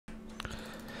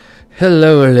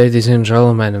Hello ladies and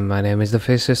gentlemen, my name is the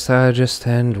Faceless Strategist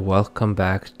and welcome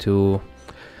back to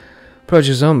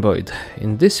Project Zomboid.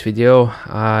 In this video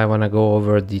I want to go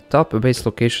over the top base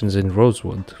locations in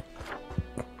Rosewood.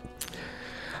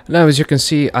 Now as you can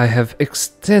see I have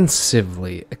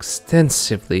extensively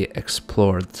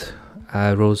explored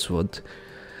Rosewood.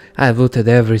 I have looted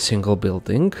every single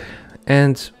building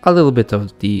and a little bit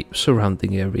of the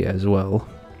surrounding area as well.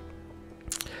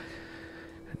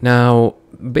 Now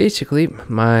basically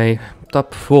my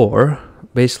top 4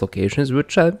 base locations,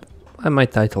 which I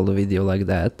might title the video like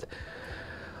that,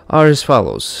 are as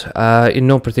follows. In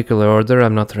no particular order.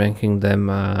 I'm not ranking them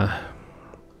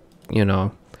you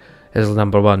know, as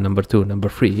number 1, number 2, number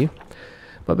 3,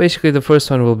 but basically the first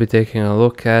one we'll be taking a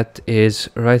look at is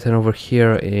right over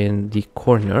here in the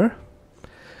corner.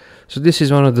 So this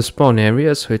is one of the spawn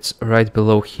areas, so it's right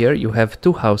below here. You have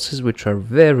 2 houses which are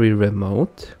very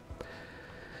remote,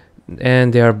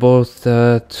 and they are both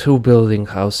 2 building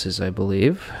houses, I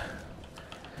believe.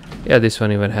 Yeah, this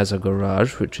one even has a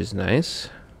garage, which is nice.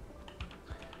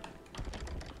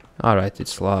 Alright,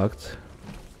 it's locked.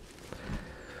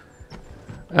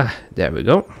 There we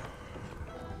go.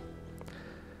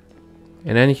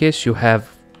 In any case, you have,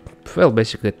 well,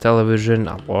 basically a television,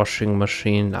 a washing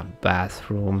machine, a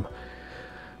bathroom,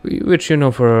 which, you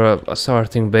know, for a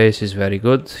starting base is very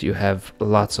good. You have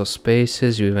lots of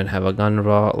spaces, you even have a gun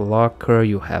locker,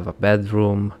 you have a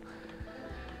bedroom,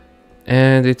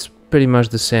 and it's pretty much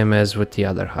the same as with the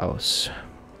other house.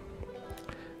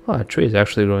 Oh, a tree is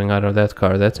actually growing out of that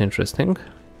car, that's interesting.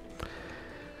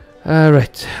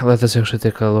 Right, let us actually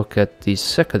take a look at the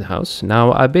second house.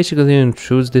 Now, I basically didn't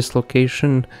choose this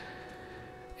location.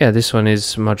 Yeah, this one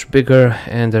is much bigger,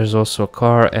 and there's also a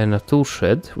car and a tool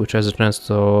shed, which has a chance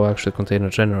to actually contain a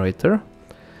generator.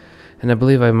 And I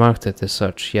believe I marked it as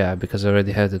such, yeah, because I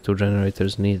already had the 2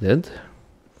 generators needed.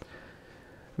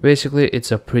 Basically,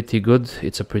 it's a pretty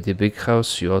big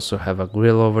house. You also have a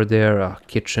grill over there, a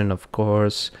kitchen, of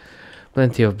course,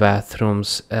 plenty of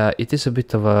bathrooms. It is a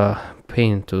bit of a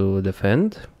pain to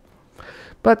defend,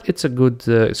 but it's a good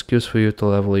excuse for you to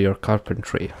level your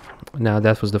carpentry. Now,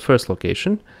 that was the first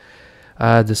location.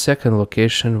 The second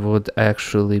location would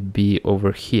actually be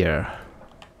over here.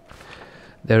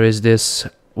 There is this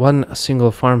one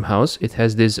single farmhouse. It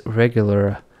has these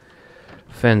regular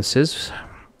fences,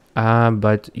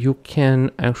 but you can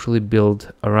actually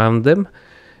build around them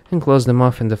and close them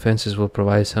off, and the fences will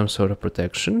provide some sort of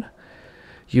protection.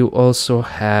 You also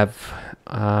have,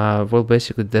 well,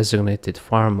 basically designated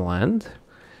farmland.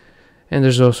 And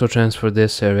there's also a chance for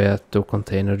this area to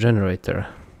contain a generator.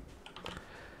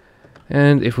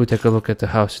 And if we take a look at the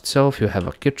house itself, you have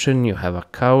a kitchen, you have a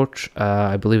couch,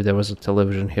 I believe there was a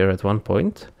television here at one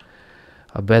point,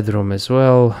 a bedroom as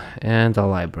well, and a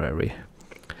library.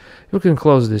 You can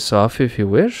close this off if you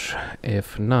wish.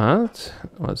 If not,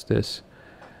 what's this?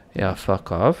 Yeah,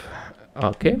 fuck off.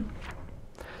 Okay.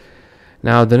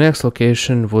 Now the next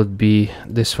location would be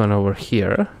this one over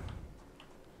here.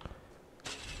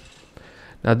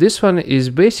 Now this one is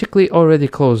basically already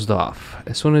closed off.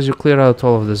 As soon as you clear out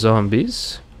all of the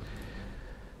zombies...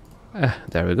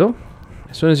 there we go.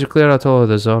 As soon as you clear out all of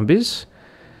the zombies,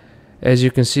 as you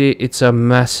can see, it's a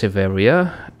massive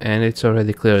area, and it's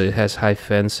already clear. It has high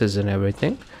fences and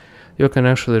everything. You can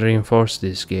actually reinforce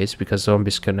these gates, because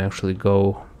zombies can actually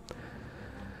go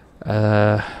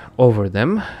over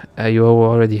them. You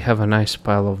already have a nice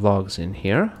pile of logs in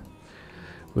here,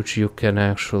 which you can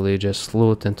actually just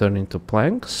loot and turn into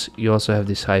planks. You also have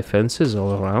these high fences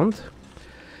all around,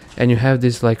 and you have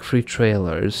these like 3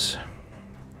 trailers.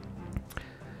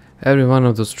 Every one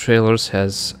of those trailers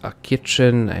has a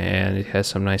kitchen, and it has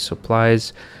some nice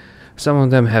supplies. Some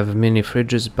of them have mini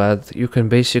fridges, but you can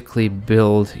basically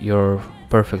build your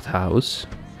perfect house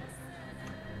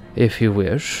if you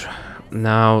wish.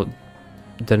 Now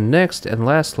the next and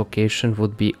last location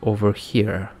would be over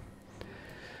here.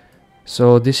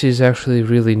 So this is actually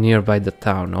really nearby the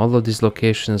town. All of these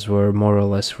locations were more or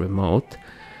less remote.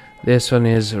 This one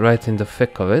is right in the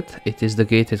thick of it. It is the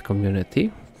gated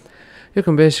community. You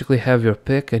can basically have your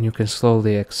pick, and you can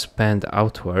slowly expand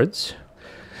outwards.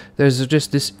 There's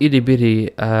just this itty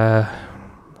bitty area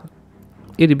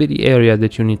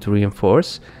that you need to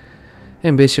reinforce.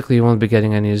 And basically you won't be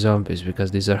getting any zombies, because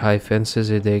these are high fences.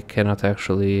 They cannot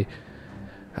actually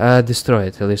destroy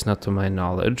it, at least not to my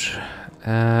knowledge.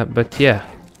 But yeah,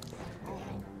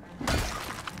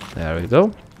 there we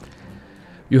go.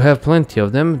 You have plenty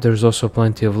of them. There's also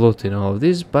plenty of loot in all of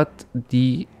these, but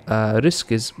the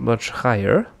risk is much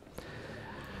higher,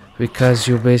 because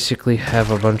you basically have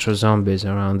a bunch of zombies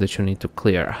around that you need to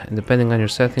clear, and depending on your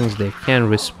settings they can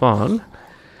respawn,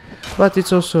 But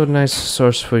it's also a nice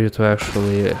source for you to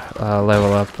actually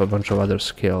level up a bunch of other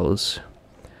skills.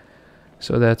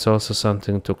 So that's also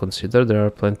something to consider. There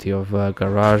are plenty of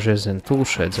garages and tool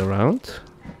sheds around.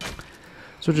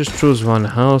 So just choose one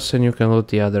house and you can loot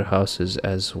the other houses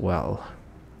as well.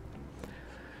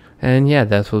 And yeah,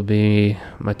 that will be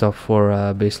my top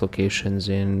 4 base locations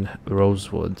in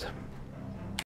Rosewood.